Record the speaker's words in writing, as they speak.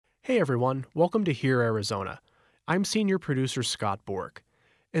Hey everyone, welcome to Hear Arizona. I'm senior producer Scott Bork.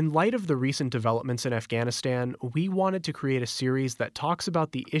 In light of the recent developments in Afghanistan, we wanted to create a series that talks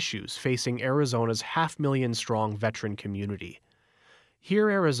about the issues facing Arizona's 500,000-strong veteran community. Hear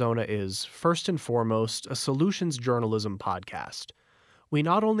Arizona is, first and foremost, a solutions journalism podcast. We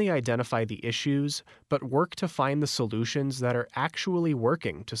not only identify the issues, but work to find the solutions that are actually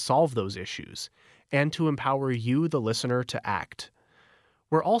working to solve those issues, and to empower you, the listener, to act.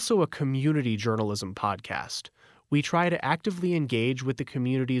 We're also a community journalism podcast. We try to actively engage with the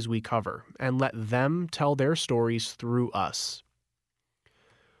communities we cover and let them tell their stories through us.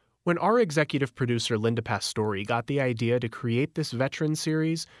 When our executive producer Linda Pastori got the idea to create this veteran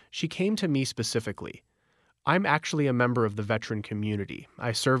series, she came to me specifically. I'm actually a member of the veteran community.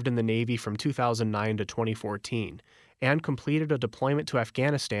 I served in the Navy from 2009 to 2014 and completed a deployment to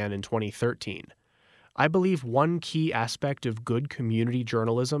Afghanistan in 2013. I believe one key aspect of good community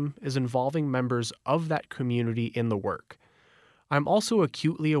journalism is involving members of that community in the work. I'm also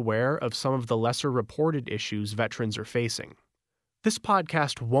acutely aware of some of the lesser reported issues veterans are facing. This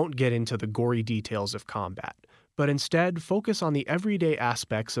podcast won't get into the gory details of combat, but instead focus on the everyday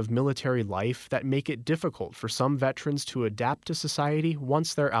aspects of military life that make it difficult for some veterans to adapt to society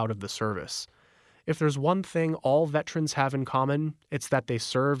once they're out of the service. If there's one thing all veterans have in common, it's that they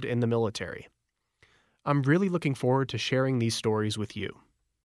served in the military. I'm really looking forward to sharing these stories with you.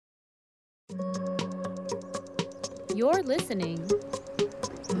 You're listening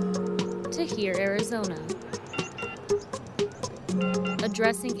to Hear Arizona,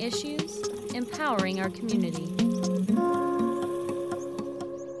 addressing issues, empowering our community.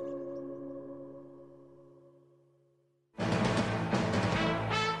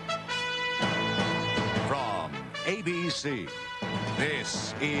 From ABC,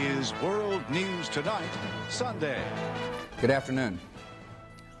 this is World News Tonight, Sunday. Good afternoon.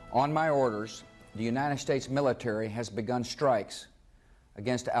 On my orders, the United States military has begun strikes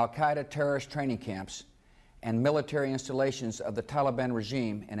against al-Qaeda terrorist training camps and military installations of the Taliban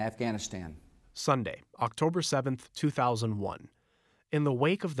regime in Afghanistan. Sunday, October 7th, 2001. In the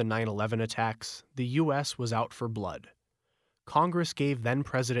wake of the 9/11 attacks, the U.S. was out for blood. Congress gave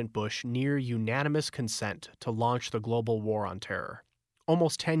then-President Bush near unanimous consent to launch the global war on terror.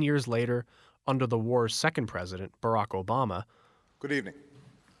 Almost 10 years later, under the war's second president, Barack Obama. Good evening.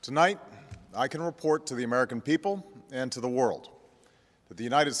 Tonight, I can report to the American people and to the world that the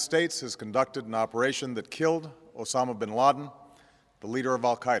United States has conducted an operation that killed Osama bin Laden, the leader of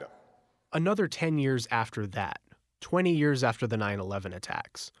al-Qaeda. Another 10 years after that, 20 years after the 9/11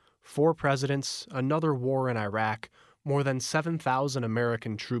 attacks, 4 presidents, another war in Iraq, more than 7,000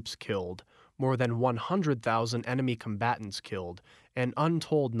 American troops killed, more than 100,000 enemy combatants killed, and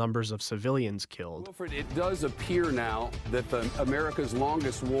untold numbers of civilians killed. Wilfred, it does appear now that America's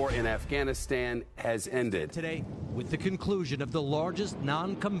longest war in Afghanistan has ended. Today, with the conclusion of the largest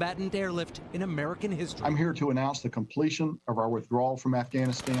non-combatant airlift in American history. I'm here to announce the completion of our withdrawal from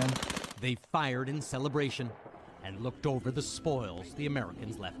Afghanistan. They fired in celebration and looked over the spoils the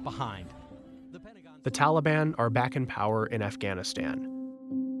Americans left behind. The Taliban are back in power in Afghanistan.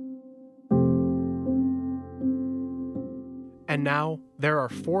 And now, there are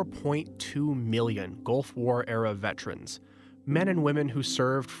 4.2 million Gulf War-era veterans, men and women who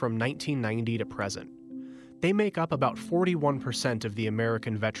served from 1990 to present. They make up about 41% of the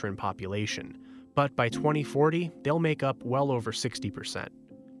American veteran population, but by 2040, they'll make up well over 60%.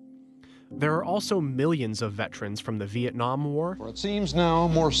 There are also millions of veterans from the Vietnam War. For it seems now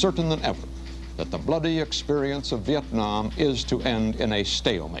more certain than ever that the bloody experience of Vietnam is to end in a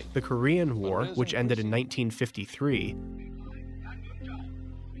stalemate. The Korean War, which ended in 1953,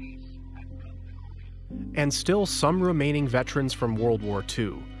 and still some remaining veterans from World War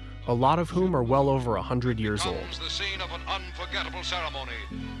II, a lot of whom are well over 100 years old. The scene of an unforgettable ceremony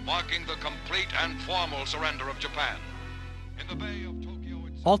marking the complete and formal surrender of Japan. In the Bay of Tokyo.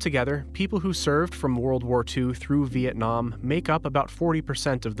 Altogether, people who served from World War II through Vietnam make up about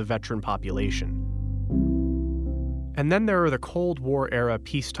 40% of the veteran population. And then there are the Cold War-era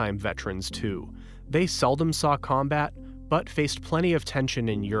peacetime veterans, too. They seldom saw combat, but faced plenty of tension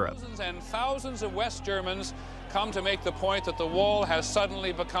in Europe. Thousands and thousands of West Germans come to make the point that the wall has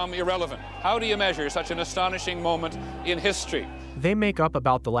suddenly become irrelevant. How do you measure such an astonishing moment in history? They make up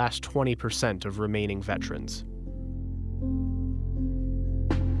about the last 20% of remaining veterans.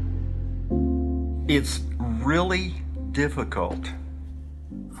 It's really difficult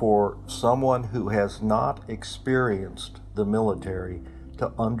for someone who has not experienced the military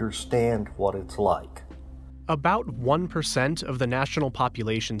to understand what it's like. About 1% of the national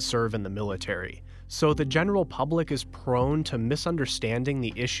population serve in the military, So the general public is prone to misunderstanding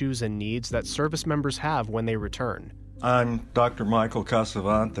the issues and needs that service members have when they return. I'm Dr. Michael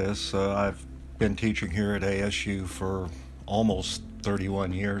Casavantes. I've been teaching here at ASU for almost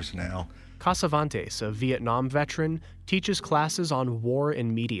 31 years now. Casavantes, a Vietnam veteran, teaches classes on war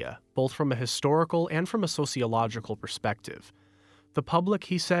and media, both from a historical and from a sociological perspective. The public,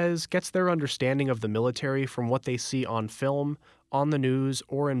 he says, gets their understanding of the military from what they see on film, on the news,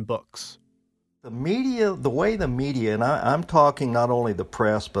 or in books. The media, the way the media, and I'm talking not only the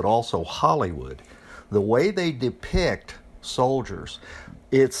press but also Hollywood, the way they depict soldiers,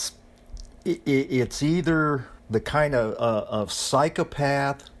 it's either the kind of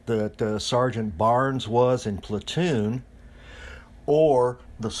psychopath that Sergeant Barnes was in Platoon, or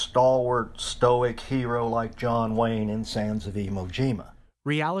the stalwart, stoic hero like John Wayne in Sands of Iwo Jima.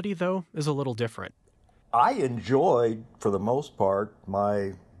 Reality, though, is a little different. I enjoyed, for the most part,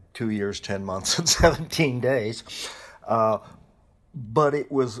 my 2 years, 10 months, and 17 days. But it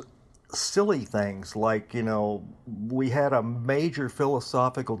was silly things like, we had a major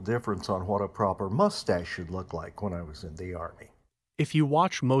philosophical difference on what a proper mustache should look like when I was in the Army. If you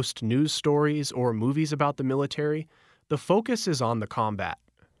watch most news stories or movies about the military, the focus is on the combat.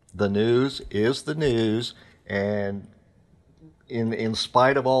 The news is the news, and in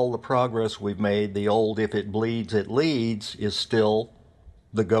spite of all the progress we've made, the old "if it bleeds, it leads" is still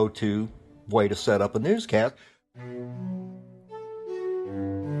the go-to way to set up a newscast.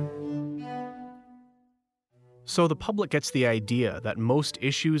 So the public gets the idea that most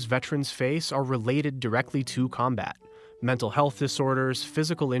issues veterans face are related directly to combat. Mental health disorders,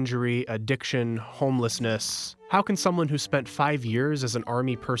 physical injury, addiction, homelessness. How can someone who spent 5 years as an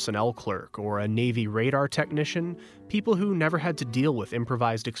Army personnel clerk or a Navy radar technician, people who never had to deal with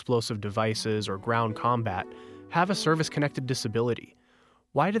improvised explosive devices or ground combat, have a service-connected disability?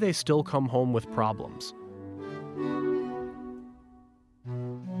 Why do they still come home with problems?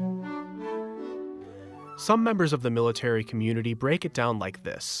 Some members of the military community break it down like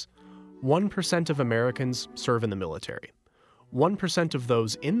this. 1% of Americans serve in the military. 1% of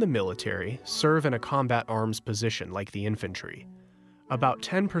those in the military serve in a combat arms position like the infantry. About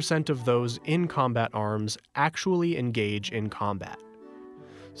 10% of those in combat arms actually engage in combat.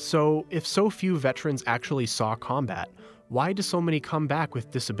 So, if so few veterans actually saw combat, why do so many come back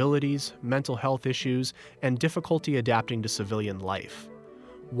with disabilities, mental health issues, and difficulty adapting to civilian life?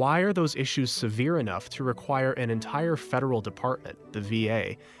 Why are those issues severe enough to require an entire federal department, the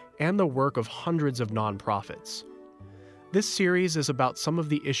VA, and the work of hundreds of nonprofits? This series is about some of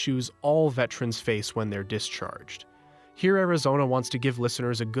the issues all veterans face when they're discharged. Here, Arizona wants to give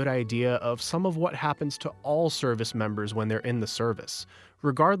listeners a good idea of some of what happens to all service members when they're in the service,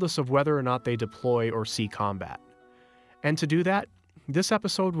 regardless of whether or not they deploy or see combat. And to do that, this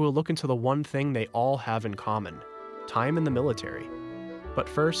episode will look into the one thing they all have in common: time in the military. But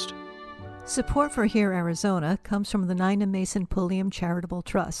first, support for Here Arizona comes from the Nina Mason Pulliam Charitable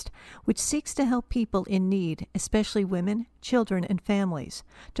Trust, which seeks to help people in need, especially women, children, and families,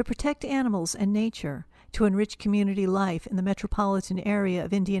 to protect animals and nature, to enrich community life in the metropolitan area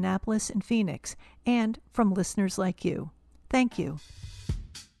of Indianapolis and Phoenix, and from listeners like you. Thank you.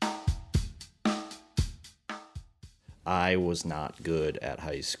 I was not good at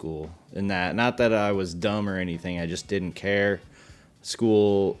high school. And not that I was dumb or anything, I just didn't care.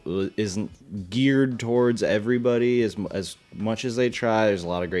 School isn't geared towards everybody as much as they try. There's a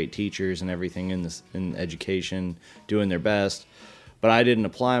lot of great teachers and everything in education doing their best. But I didn't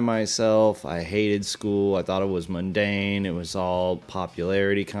apply myself. I hated school. I thought it was mundane. It was all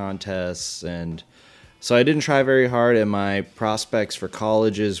popularity contests. And so I didn't try very hard, and my prospects for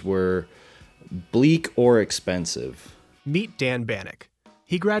colleges were bleak or expensive. Meet Dan Bannock.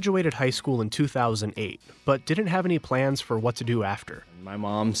 He graduated high school in 2008, but didn't have any plans for what to do after. My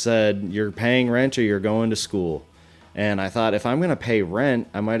mom said, "You're paying rent or you're going to school." And I thought, if I'm going to pay rent,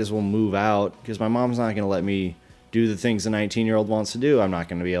 I might as well move out, because my mom's not going to let me do the things a 19-year-old wants to do. I'm not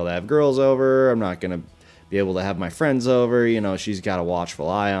going to be able to have girls over. I'm not going to be able to have my friends over. She's got a watchful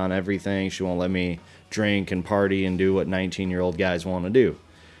eye on everything. She won't let me drink and party and do what 19-year-old guys want to do.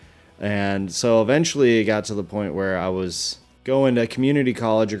 And so eventually it got to the point where I was going to community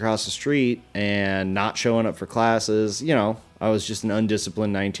college across the street and not showing up for classes. I was just an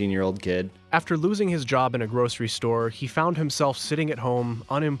undisciplined 19-year-old kid. After losing his job in a grocery store, he found himself sitting at home,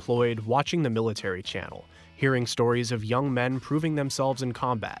 unemployed, watching the Military Channel, hearing stories of young men proving themselves in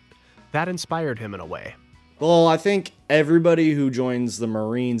combat. That inspired him in a way. Well, I think everybody who joins the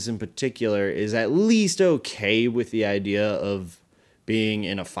Marines in particular is at least okay with the idea of being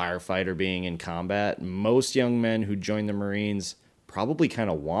in a firefight or being in combat. Most young men who join the Marines probably kind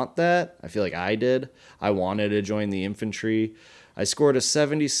of want that. I feel like I did. I wanted to join the infantry. I scored a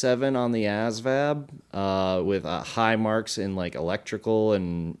 77 on the ASVAB with high marks in like electrical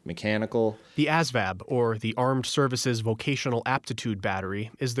and mechanical. The ASVAB, or the Armed Services Vocational Aptitude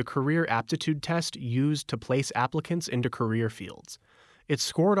Battery, is the career aptitude test used to place applicants into career fields. It's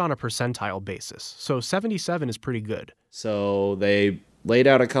scored on a percentile basis, so 77 is pretty good. So they laid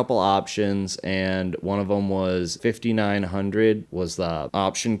out a couple options, and one of them was 5900 was the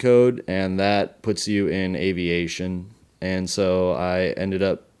option code, and that puts you in aviation. And so I ended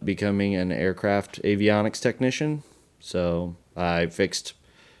up becoming an aircraft avionics technician. So I fixed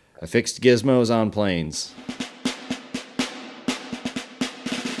gizmos on planes.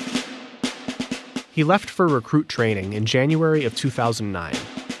 He left for recruit training in January of 2009.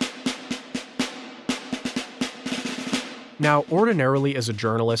 Now, ordinarily as a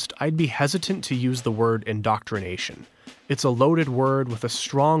journalist, I'd be hesitant to use the word indoctrination. It's a loaded word with a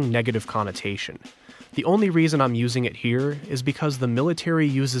strong negative connotation. The only reason I'm using it here is because the military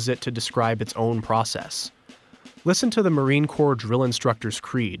uses it to describe its own process. Listen to the Marine Corps drill instructor's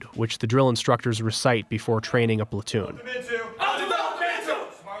creed, which the drill instructors recite before training a platoon.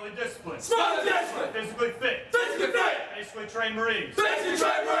 Smartly disciplined. Physically fit. Basically trained Marines.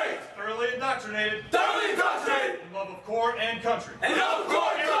 Thoroughly indoctrinated. In love of corps and country.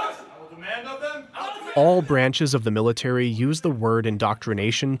 I will demand of them. All branches of the military use the word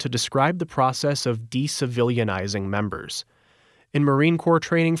indoctrination to describe the process of de-civilianizing members. In Marine Corps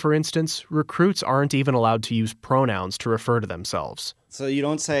training, for instance, recruits aren't even allowed to use pronouns to refer to themselves. So you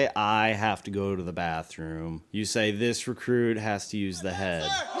don't say, I have to go to the bathroom. You say, this recruit has to use the head.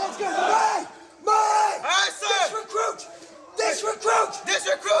 Let's go. Mine! Aye, sir! This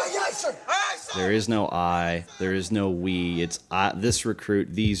recruit! Aye, sir! Aye, sir! There is no I. There is no we. It's I, this recruit,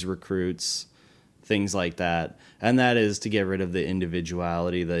 these recruits, things like that. And that is to get rid of the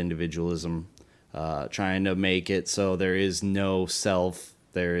individuality, the individualism, trying to make it so there is no self,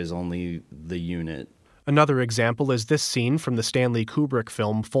 there is only the unit. Another example is this scene from the Stanley Kubrick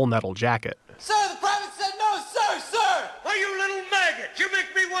film Full Metal Jacket. Sir, the private said no, sir! Why, you little maggot! You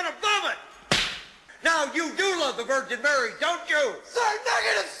make me want to vomit! Now, you do love the Virgin Mary, don't you? Sir,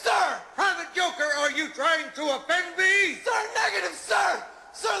 negative, sir! Private Joker, are you trying to offend me? Sir, negative, sir!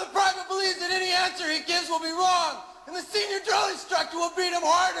 Sir, the private believes that any answer he gives will be wrong, and the senior drill instructor will beat him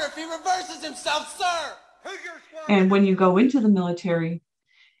harder if he reverses himself, sir! And when you go into the military,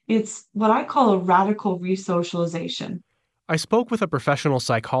 it's what I call a radical resocialization. I spoke with a professional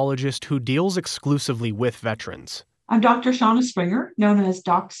psychologist who deals exclusively with veterans. I'm Dr. Shauna Springer, known as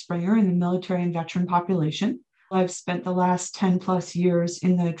Doc Springer in the military and veteran population. I've spent the last 10 plus years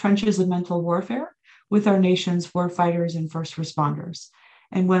in the trenches of mental warfare with our nation's warfighters and first responders.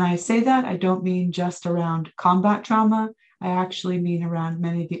 And when I say that, I don't mean just around combat trauma. I actually mean around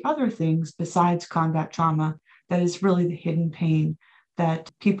many of the other things besides combat trauma that is really the hidden pain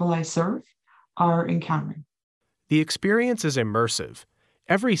that people I serve are encountering. The experience is immersive.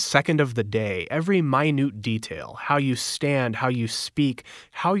 Every second of the day, every minute detail, how you stand, how you speak,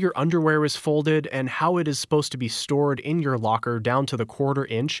 how your underwear is folded, and how it is supposed to be stored in your locker down to the quarter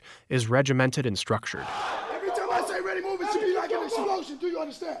inch is regimented and structured. Every time I say ready, move, it should be like an explosion. Do you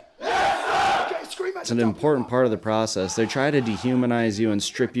understand? Yes, sir! Okay, scream at It's an important part of the process. They try to dehumanize you and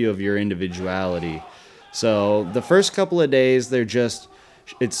strip you of your individuality. So the first couple of days, they're just...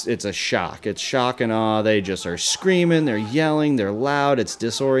 It's a shock. It's shock and awe. They just are screaming, they're yelling, they're loud, it's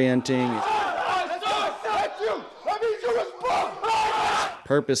disorienting.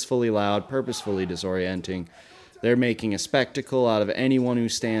 Purposefully loud, purposefully disorienting. They're making a spectacle out of anyone who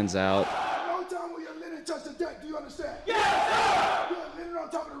stands out.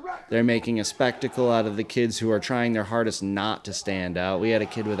 They're making a spectacle out of the kids who are trying their hardest not to stand out. We had a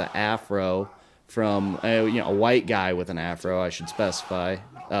kid with an afro from a white guy with an afro, I should specify,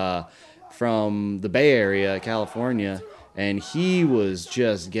 from the Bay Area, California, and he was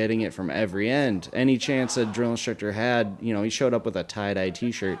just getting it from every end. Any chance a drill instructor had, he showed up with a tie-dye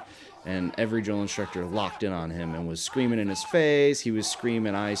t-shirt, and every drill instructor locked in on him and was screaming in his face. He was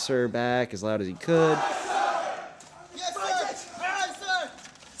screaming, "Aye, sir," back as loud as he could. Yes, sir! Aye, sir!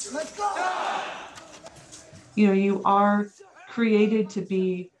 Let's go! You are created to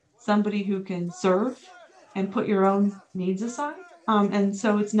be somebody who can serve and put your own needs aside. And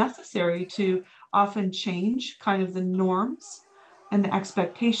so it's necessary to often change kind of the norms and the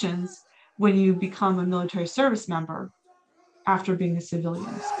expectations when you become a military service member after being a civilian.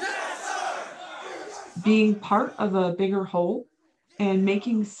 Being part of a bigger whole and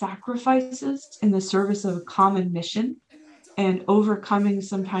making sacrifices in the service of a common mission and overcoming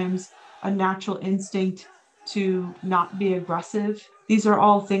sometimes a natural instinct to not be aggressive. These are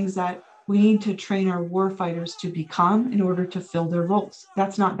all things that we need to train our warfighters to become in order to fill their roles.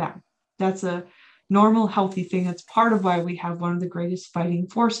 That's not bad. That's a normal, healthy thing. That's part of why we have one of the greatest fighting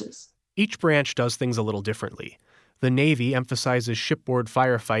forces. Each branch does things a little differently. The Navy emphasizes shipboard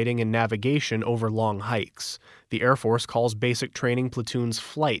firefighting and navigation over long hikes. The Air Force calls basic training platoons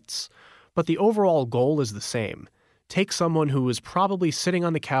flights. But the overall goal is the same. Take someone who was probably sitting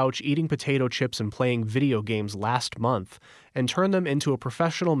on the couch eating potato chips and playing video games last month and turn them into a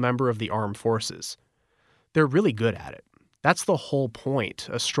professional member of the armed forces. They're really good at it. That's the whole point.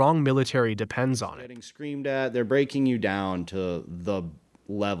 A strong military depends on it. Getting screamed at, they're breaking you down to the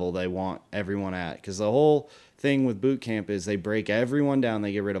level they want everyone at. Because the whole thing with boot camp is they break everyone down.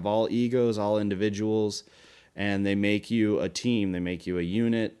 They get rid of all egos, all individuals, and they make you a team. They make you a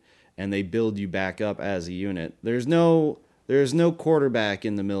unit, and they build you back up as a unit. There's no quarterback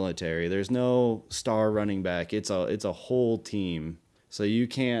in the military. There's no star running back. It's a whole team. So you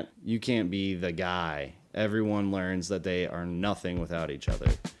can't be the guy. Everyone learns that they are nothing without each other.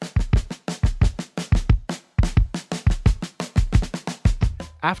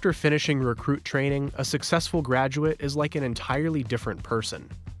 After finishing recruit training, a successful graduate is like an entirely different person.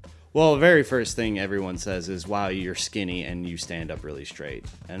 Well, the very first thing everyone says is, wow, you're skinny and you stand up really straight.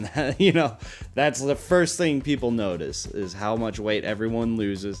 And, that's the first thing people notice is how much weight everyone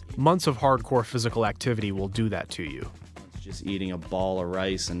loses. Months of hardcore physical activity will do that to you. Just eating a ball of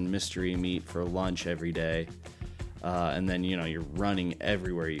rice and mystery meat for lunch every day. And then, you're running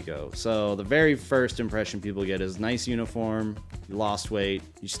everywhere you go. So the very first impression people get is nice uniform, you lost weight,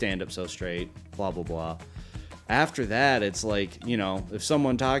 you stand up so straight, blah, blah, blah. After that, it's like, if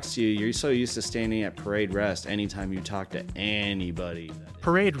someone talks to you, you're so used to standing at parade rest anytime you talk to anybody.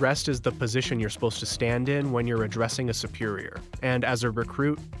 Parade rest is the position you're supposed to stand in when you're addressing a superior. And as a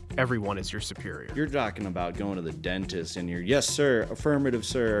recruit, everyone is your superior. You're talking about going to the dentist and you're, yes, sir, affirmative,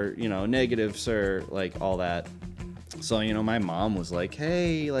 sir, negative, sir, like all that. So, my mom was like,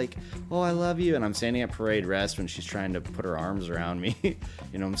 hey, oh, I love you. And I'm standing at parade rest when she's trying to put her arms around me.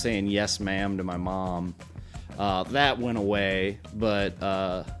 I'm saying yes, ma'am to my mom. That went away, but,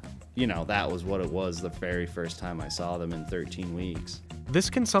 that was what it was the very first time I saw them in 13 weeks. This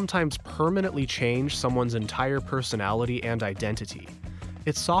can sometimes permanently change someone's entire personality and identity.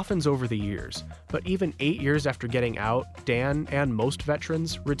 It softens over the years, but even 8 years after getting out, Dan and most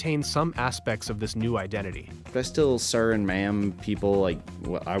veterans retain some aspects of this new identity. I still sir and ma'am people,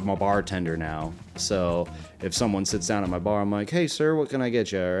 I'm a bartender now, so if someone sits down at my bar, I'm like, hey sir, what can I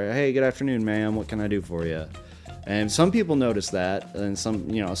get you? Or, hey, good afternoon, ma'am, what can I do for you? And some people notice that, and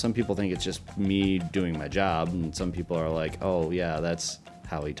some people think it's just me doing my job, and some people are like, oh yeah, that's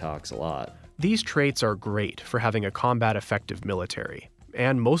how he talks a lot. These traits are great for having a combat-effective military,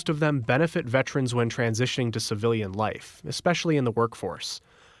 and most of them benefit veterans when transitioning to civilian life, especially in the workforce.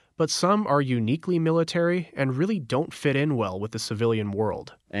 But some are uniquely military and really don't fit in well with the civilian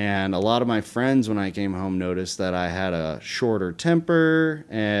world. And a lot of my friends, when I came home, noticed that I had a shorter temper,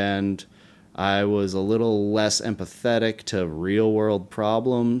 and I was a little less empathetic to real-world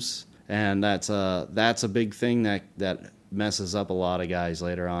problems. And that's a big thing that messes up a lot of guys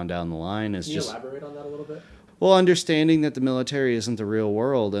later on down the line. Can you elaborate on that a little bit? Well, understanding that the military isn't the real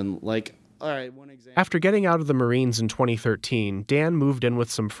world, and all right, one example. After getting out of the Marines in 2013, Dan moved in with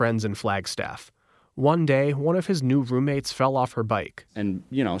some friends in Flagstaff. One day, one of his new roommates fell off her bike. And,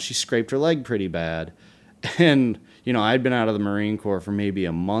 she scraped her leg pretty bad. And, I'd been out of the Marine Corps for maybe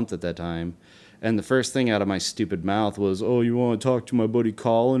a month at that time. And the first thing out of my stupid mouth was, oh, you want to talk to my buddy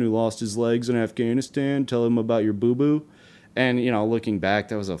Colin who lost his legs in Afghanistan? Tell him about your boo-boo? And, looking back,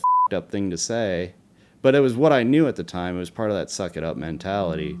 that was a f***ed up thing to say. But it was what I knew at the time. It was part of that suck-it-up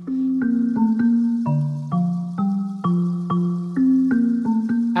mentality.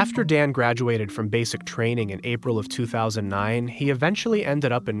 After Dan graduated from basic training in April of 2009, he eventually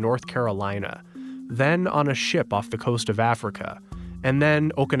ended up in North Carolina, then on a ship off the coast of Africa, and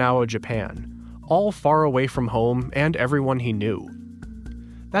then Okinawa, Japan, all far away from home and everyone he knew.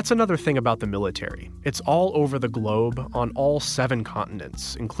 That's another thing about the military. It's all over the globe, on all 7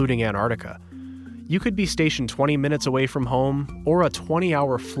 continents, including Antarctica. You could be stationed 20 minutes away from home, or a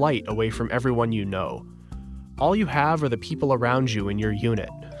 20-hour flight away from everyone you know. All you have are the people around you in your unit,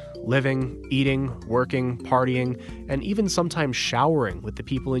 living, eating, working, partying, and even sometimes showering with the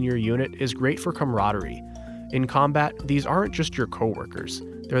people in your unit is great for camaraderie. In combat, these aren't just your coworkers.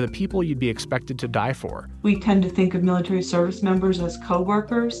 They're the people you'd be expected to die for. We tend to think of military service members as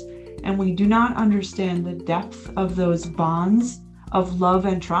coworkers, and we do not understand the depth of those bonds of love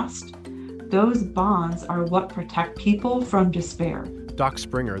and trust. Those bonds are what protect people from despair. Doc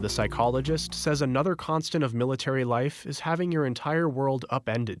Springer, the psychologist, says another constant of military life is having your entire world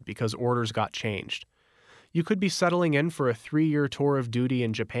upended because orders got changed. You could be settling in for a 3-year tour of duty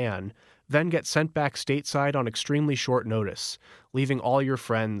in Japan, then get sent back stateside on extremely short notice, leaving all your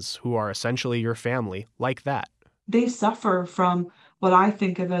friends, who are essentially your family, like that. They suffer from what I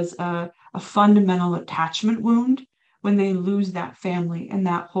think of as a fundamental attachment wound when they lose that family and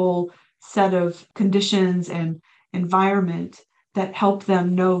that whole set of conditions and environment that help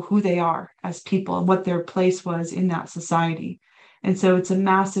them know who they are as people and what their place was in that society. And so it's a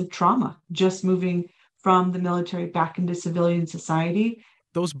massive trauma just moving from the military back into civilian society.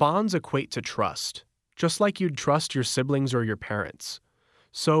 Those bonds equate to trust, just like you'd trust your siblings or your parents.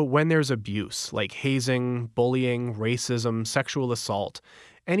 So when there's abuse, like hazing, bullying, racism, sexual assault,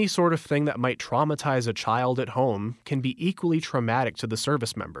 any sort of thing that might traumatize a child at home can be equally traumatic to the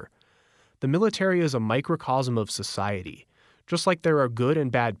service member. The military is a microcosm of society. Just like there are good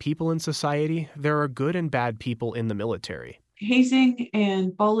and bad people in society, there are good and bad people in the military. Hazing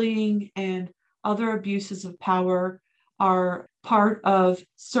and bullying and other abuses of power are part of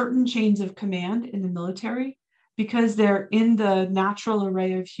certain chains of command in the military because they're in the natural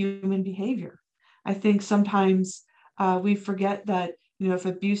array of human behavior. I think sometimes we forget that, if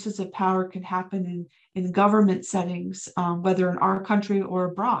abuses of power can happen in government settings, whether in our country or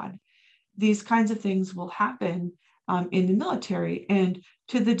abroad, these kinds of things will happen in the military. And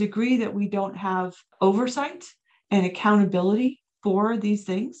to the degree that we don't have oversight and accountability for these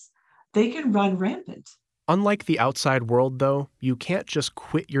things, they can run rampant. Unlike the outside world, though, you can't just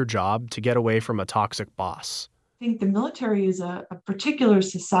quit your job to get away from a toxic boss. I think the military is a particular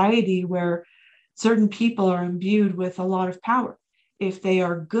society where certain people are imbued with a lot of power. If they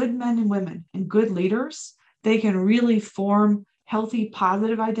are good men and women and good leaders, they can really form healthy,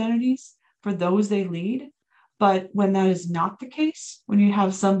 positive identities for those they lead. But when that is not the case, when you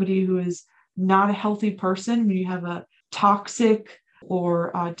have somebody who is not a healthy person, when you have a toxic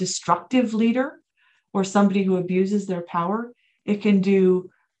or destructive leader or somebody who abuses their power, it can do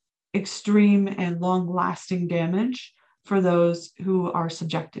extreme and long-lasting damage for those who are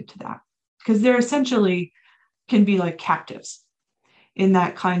subjected to that. Because they're essentially can be like captives in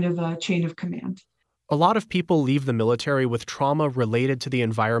that kind of a chain of command. A lot of people leave the military with trauma related to the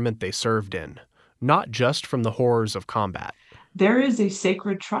environment they served in, not just from the horrors of combat. There is a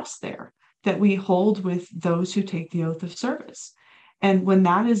sacred trust there that we hold with those who take the oath of service. And when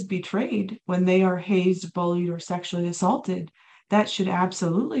that is betrayed, when they are hazed, bullied, or sexually assaulted, that should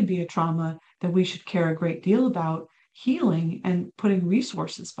absolutely be a trauma that we should care a great deal about healing and putting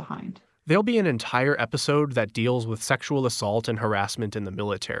resources behind. There'll be an entire episode that deals with sexual assault and harassment in the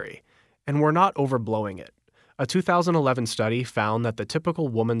military, and we're not overblowing it. A 2011 study found that the typical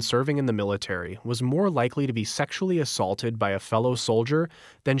woman serving in the military was more likely to be sexually assaulted by a fellow soldier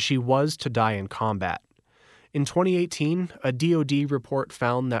than she was to die in combat. In 2018, a DoD report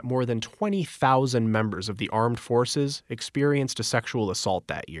found that more than 20,000 members of the armed forces experienced a sexual assault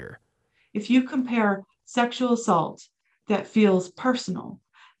that year. If you compare sexual assault that feels personal,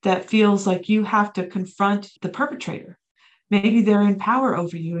 that feels like you have to confront the perpetrator, maybe they're in power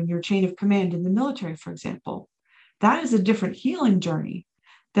over you in your chain of command in the military, for example, that is a different healing journey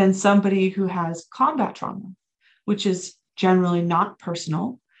than somebody who has combat trauma, which is generally not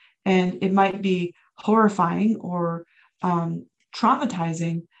personal, and it might be horrifying or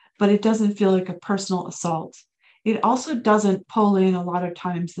traumatizing, but it doesn't feel like a personal assault. It also doesn't pull in a lot of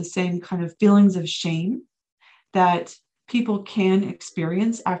times the same kind of feelings of shame that people can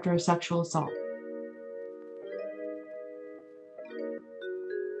experience after a sexual assault.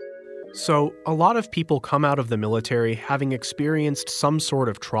 So, a lot of people come out of the military having experienced some sort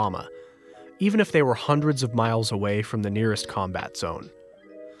of trauma, even if they were hundreds of miles away from the nearest combat zone.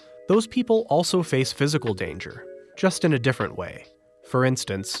 Those people also face physical danger, just in a different way. For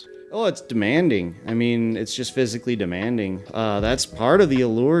instance, oh, it's demanding. I mean, it's just physically demanding. That's part of the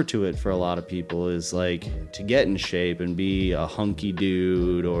allure to it for a lot of people, is like to get in shape and be a hunky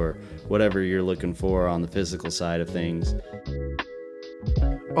dude or whatever you're looking for on the physical side of things.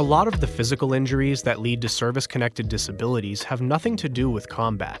 A lot of the physical injuries that lead to service-connected disabilities have nothing to do with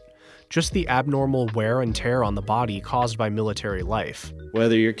combat, just the abnormal wear and tear on the body caused by military life.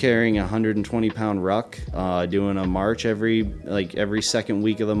 Whether you're carrying a 120-pound ruck, doing a march every second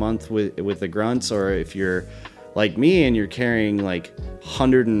week of the month with the grunts, or if you're like me and you're carrying like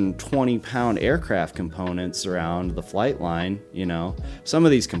 120-pound aircraft components around the flight line, some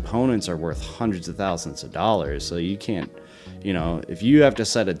of these components are worth hundreds of thousands of dollars, so you can't, if you have to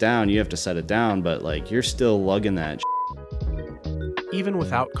set it down, you have to set it down, but like you're still lugging that. Even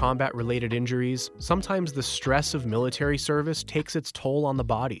without combat-related injuries, sometimes the stress of military service takes its toll on the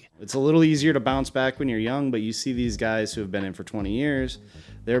body. It's a little easier to bounce back when you're young, but you see these guys who have been in for 20 years,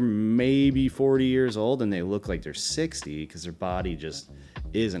 they're maybe 40 years old and they look like they're 60 because their body just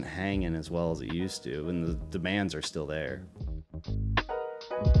isn't hanging as well as it used to, and the demands are still there.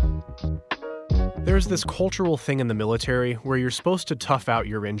 There's this cultural thing in the military where you're supposed to tough out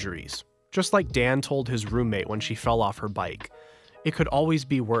your injuries. Just like Dan told his roommate when she fell off her bike. It could always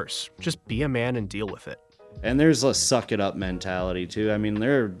be worse. Just be a man and deal with it. And there's a suck it up mentality too. I mean,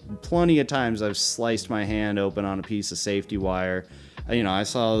 there are plenty of times I've sliced my hand open on a piece of safety wire. I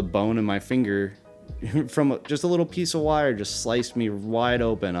saw the bone in my finger from just a little piece of wire just sliced me wide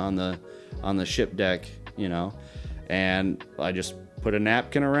open on the ship deck, and I just put a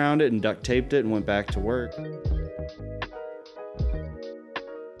napkin around it and duct taped it and went back to work.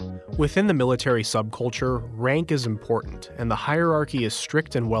 Within the military subculture, rank is important, and the hierarchy is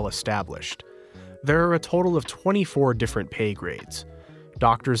strict and well established. There are a total of 24 different pay grades.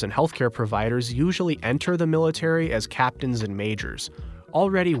 Doctors and healthcare providers usually enter the military as captains and majors,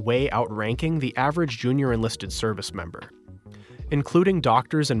 already way outranking the average junior enlisted service member. Including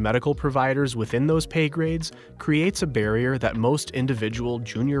doctors and medical providers within those pay grades creates a barrier that most individual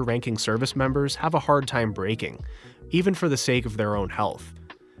junior-ranking service members have a hard time breaking, even for the sake of their own health.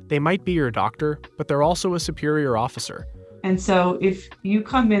 They might be your doctor, but they're also a superior officer. And so if you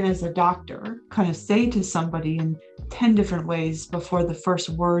come in as a doctor, kind of say to somebody in 10 different ways before the first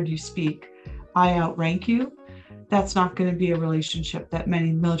word you speak, I outrank you, that's not going to be a relationship that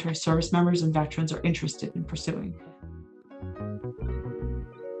many military service members and veterans are interested in pursuing.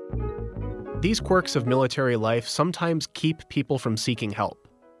 These quirks of military life sometimes keep people from seeking help.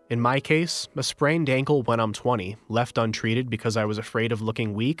 In my case, a sprained ankle when I'm 20, left untreated because I was afraid of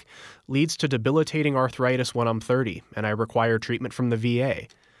looking weak, leads to debilitating arthritis when I'm 30, and I require treatment from the VA.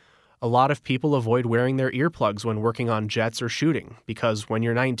 A lot of people avoid wearing their earplugs when working on jets or shooting, because when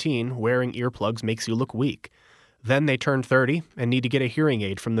you're 19, wearing earplugs makes you look weak. Then they turn 30 and need to get a hearing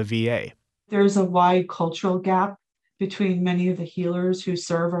aid from the VA. There's a wide cultural gap between many of the healers who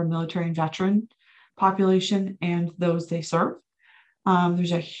serve our military and veteran population and those they serve.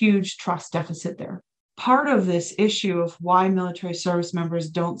 There's a huge trust deficit there. Part of this issue of why military service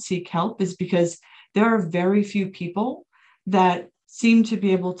members don't seek help is because there are very few people that seem to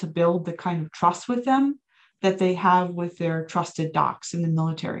be able to build the kind of trust with them that they have with their trusted docs in the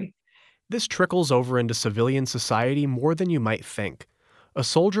military. This trickles over into civilian society more than you might think. A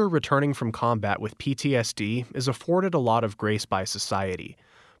soldier returning from combat with PTSD is afforded a lot of grace by society.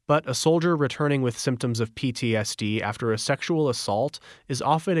 But a soldier returning with symptoms of PTSD after a sexual assault is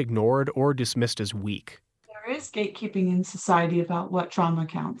often ignored or dismissed as weak. There is gatekeeping in society about what trauma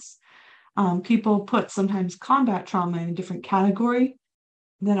counts. People put sometimes combat trauma in a different category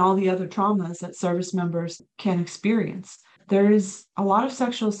than all the other traumas that service members can experience. There is a lot of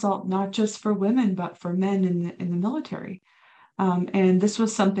sexual assault, not just for women, but for men in the military. And this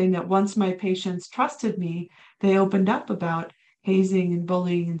was something that once my patients trusted me, they opened up about hazing and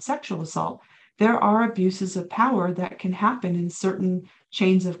bullying and sexual assault. There are abuses of power that can happen in certain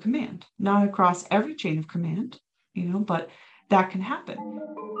chains of command, not across every chain of command, but that can happen.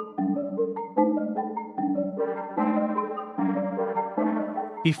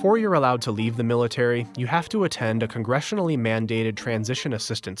 Before you're allowed to leave the military, you have to attend a congressionally mandated transition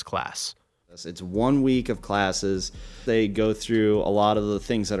assistance class. It's 1 week of classes. They go through a lot of the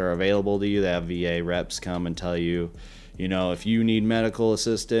things that are available to you. They have VA reps come and tell you, if you need medical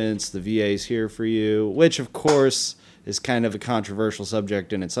assistance, the VA is here for you, which of course is kind of a controversial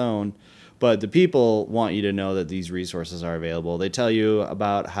subject in its own. But the people want you to know that these resources are available. They tell you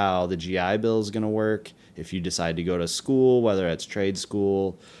about how the GI Bill is going to work if you decide to go to school, whether it's trade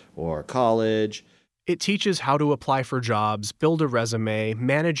school or college. It teaches how to apply for jobs, build a resume,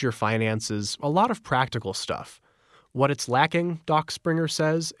 manage your finances, a lot of practical stuff. What it's lacking, Doc Springer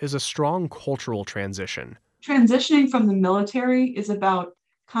says, is a strong cultural transition. Transitioning from the military is about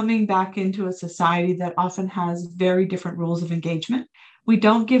coming back into a society that often has very different rules of engagement. We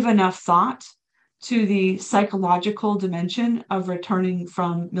don't give enough thought to the psychological dimension of returning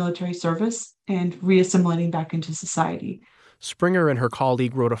from military service and reassimilating back into society. Springer and her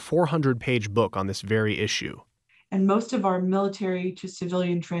colleague wrote a 400-page book on this very issue. And most of our military to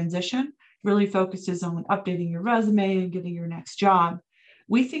civilian transition really focuses on updating your resume and getting your next job.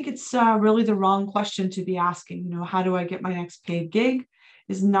 We think it's really the wrong question to be asking. How do I get my next paid gig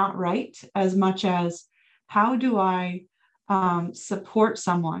is not right, as much as how do I support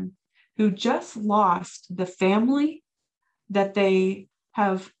someone who just lost the family that they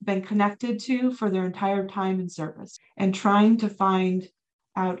have been connected to for their entire time in service, and trying to find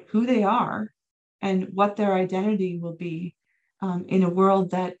out who they are and what their identity will be in a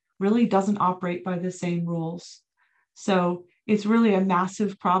world that really doesn't operate by the same rules. So it's really a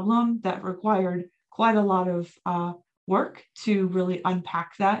massive problem that required quite a lot of work to really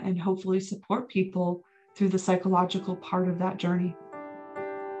unpack that and hopefully support people through the psychological part of that journey.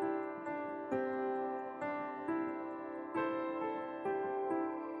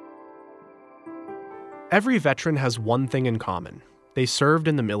 Every veteran has one thing in common. They served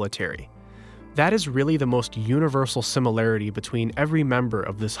in the military. That is really the most universal similarity between every member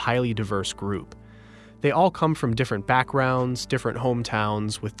of this highly diverse group. They all come from different backgrounds, different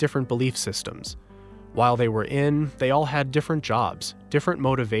hometowns, with different belief systems. While they were in, they all had different jobs, different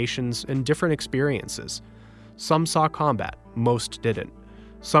motivations, and different experiences. Some saw combat, most didn't.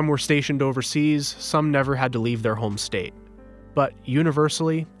 Some were stationed overseas, some never had to leave their home state. But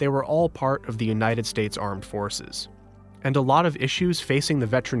universally, they were all part of the United States Armed Forces. And a lot of issues facing the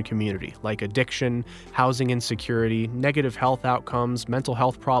veteran community, like addiction, housing insecurity, negative health outcomes, mental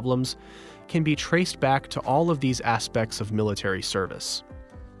health problems, can be traced back to all of these aspects of military service.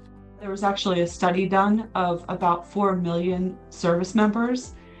 There was actually a study done of about 4 million service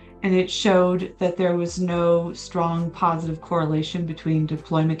members, and it showed that there was no strong positive correlation between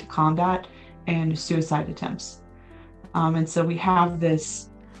deployment to combat and suicide attempts. And so we have this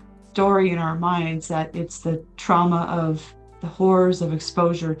story in our minds that it's the trauma of the horrors of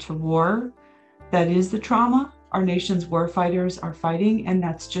exposure to war that is the trauma our nation's war fighters are fighting, and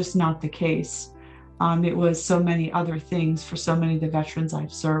that's just not the case. It was so many other things for so many of the veterans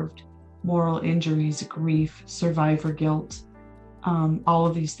I've served. Moral injuries, grief, survivor guilt, all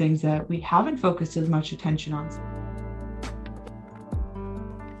of these things that we haven't focused as much attention on.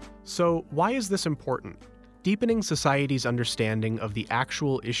 So why is this important? Deepening society's understanding of the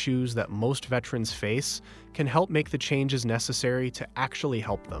actual issues that most veterans face can help make the changes necessary to actually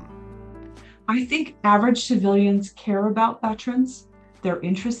help them. I think average civilians care about veterans. They're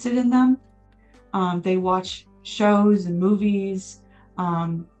interested in them. They watch shows and movies.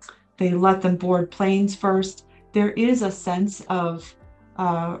 They let them board planes first. There is a sense of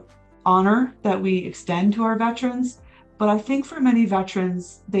honor that we extend to our veterans, but I think for many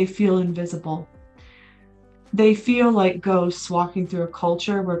veterans, they feel invisible. They feel like ghosts walking through a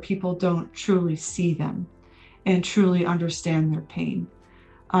culture where people don't truly see them and truly understand their pain.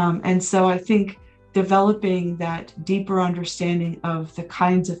 And so I think developing that deeper understanding of the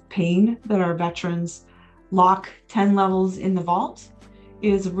kinds of pain that our veterans lock 10 levels in the vault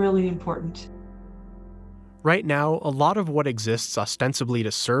is really important. Right now, a lot of what exists ostensibly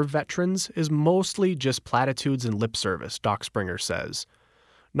to serve veterans is mostly just platitudes and lip service, Doc Springer says.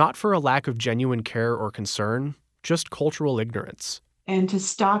 Not for a lack of genuine care or concern, just cultural ignorance. And to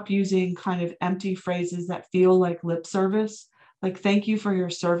stop using kind of empty phrases that feel like lip service, like thank you for your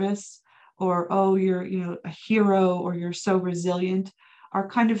service, or oh, you're a hero, or you're so resilient, are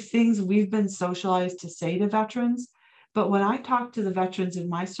kind of things we've been socialized to say to veterans. But when I talk to the veterans in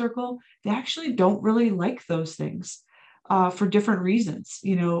my circle, they actually don't really like those things for different reasons.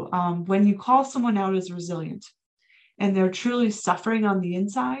 When you call someone out as resilient and they're truly suffering on the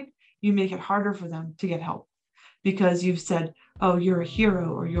inside, you make it harder for them to get help because you've said, oh, you're a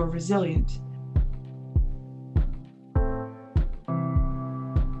hero or you're resilient.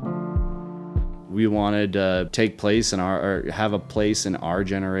 We wanted to take place in or have a place in our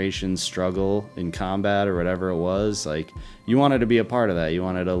generation's struggle in combat or whatever it was. Like, you wanted to be a part of that. You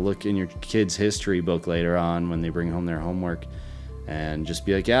wanted to look in your kid's history book later on when they bring home their homework and just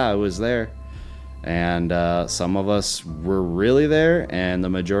be like, yeah, I was there. And some of us were really there, and the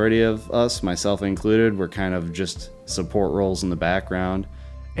majority of us, myself included, were kind of just support roles in the background.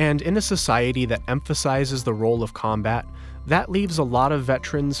 And in a society that emphasizes the role of combat, that leaves a lot of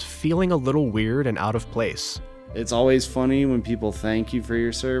veterans feeling a little weird and out of place. It's always funny when people thank you for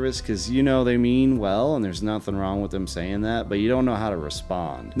your service because they mean well and there's nothing wrong with them saying that, but you don't know how to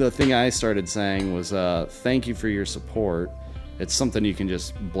respond. The thing I started saying was thank you for your support. It's something you can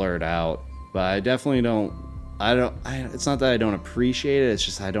just blurt out, but I definitely don't. It's not that I don't appreciate it, it's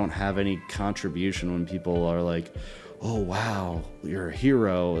just I don't have any contribution when people are like, oh wow, you're a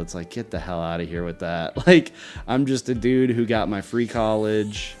hero. It's like, get the hell out of here with that. Like, I'm just a dude who got my free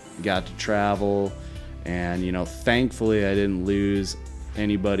college, got to travel, and thankfully I didn't lose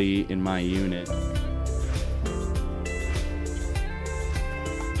anybody in my unit.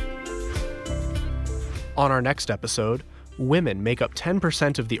 On our next episode, women make up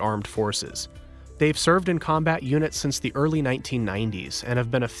 10% of the armed forces. They've served in combat units since the early 1990s and have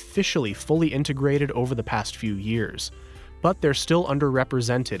been officially fully integrated over the past few years. but they're still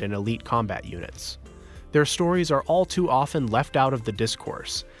underrepresented in elite combat units. Their stories are all too often left out of the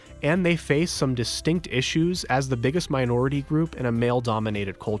discourse, and they face some distinct issues as the biggest minority group in a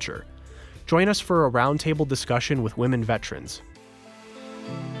male-dominated culture. Join us for a roundtable discussion with women veterans.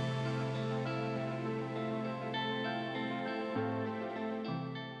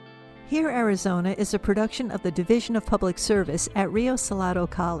 Here, Arizona is a production of the Division of Public Service at Rio Salado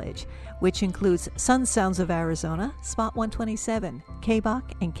College, which includes Sun Sounds of Arizona, Spot 127, KBOC,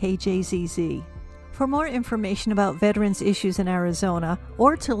 and KJZZ. For more information about veterans' issues in Arizona,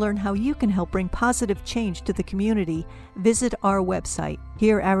 or to learn how you can help bring positive change to the community, visit our website,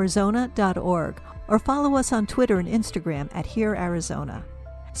 herearizona.org, or follow us on Twitter and Instagram at HereArizona.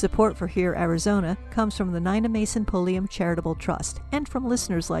 Support for Here Arizona comes from the Nina Mason Pulliam Charitable Trust and from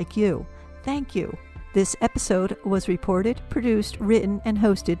listeners like you. Thank you. This episode was reported, produced, written, and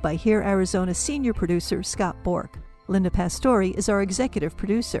hosted by Here Arizona senior producer Scott Bork. Linda Pastore is our executive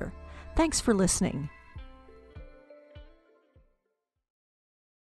producer. Thanks for listening.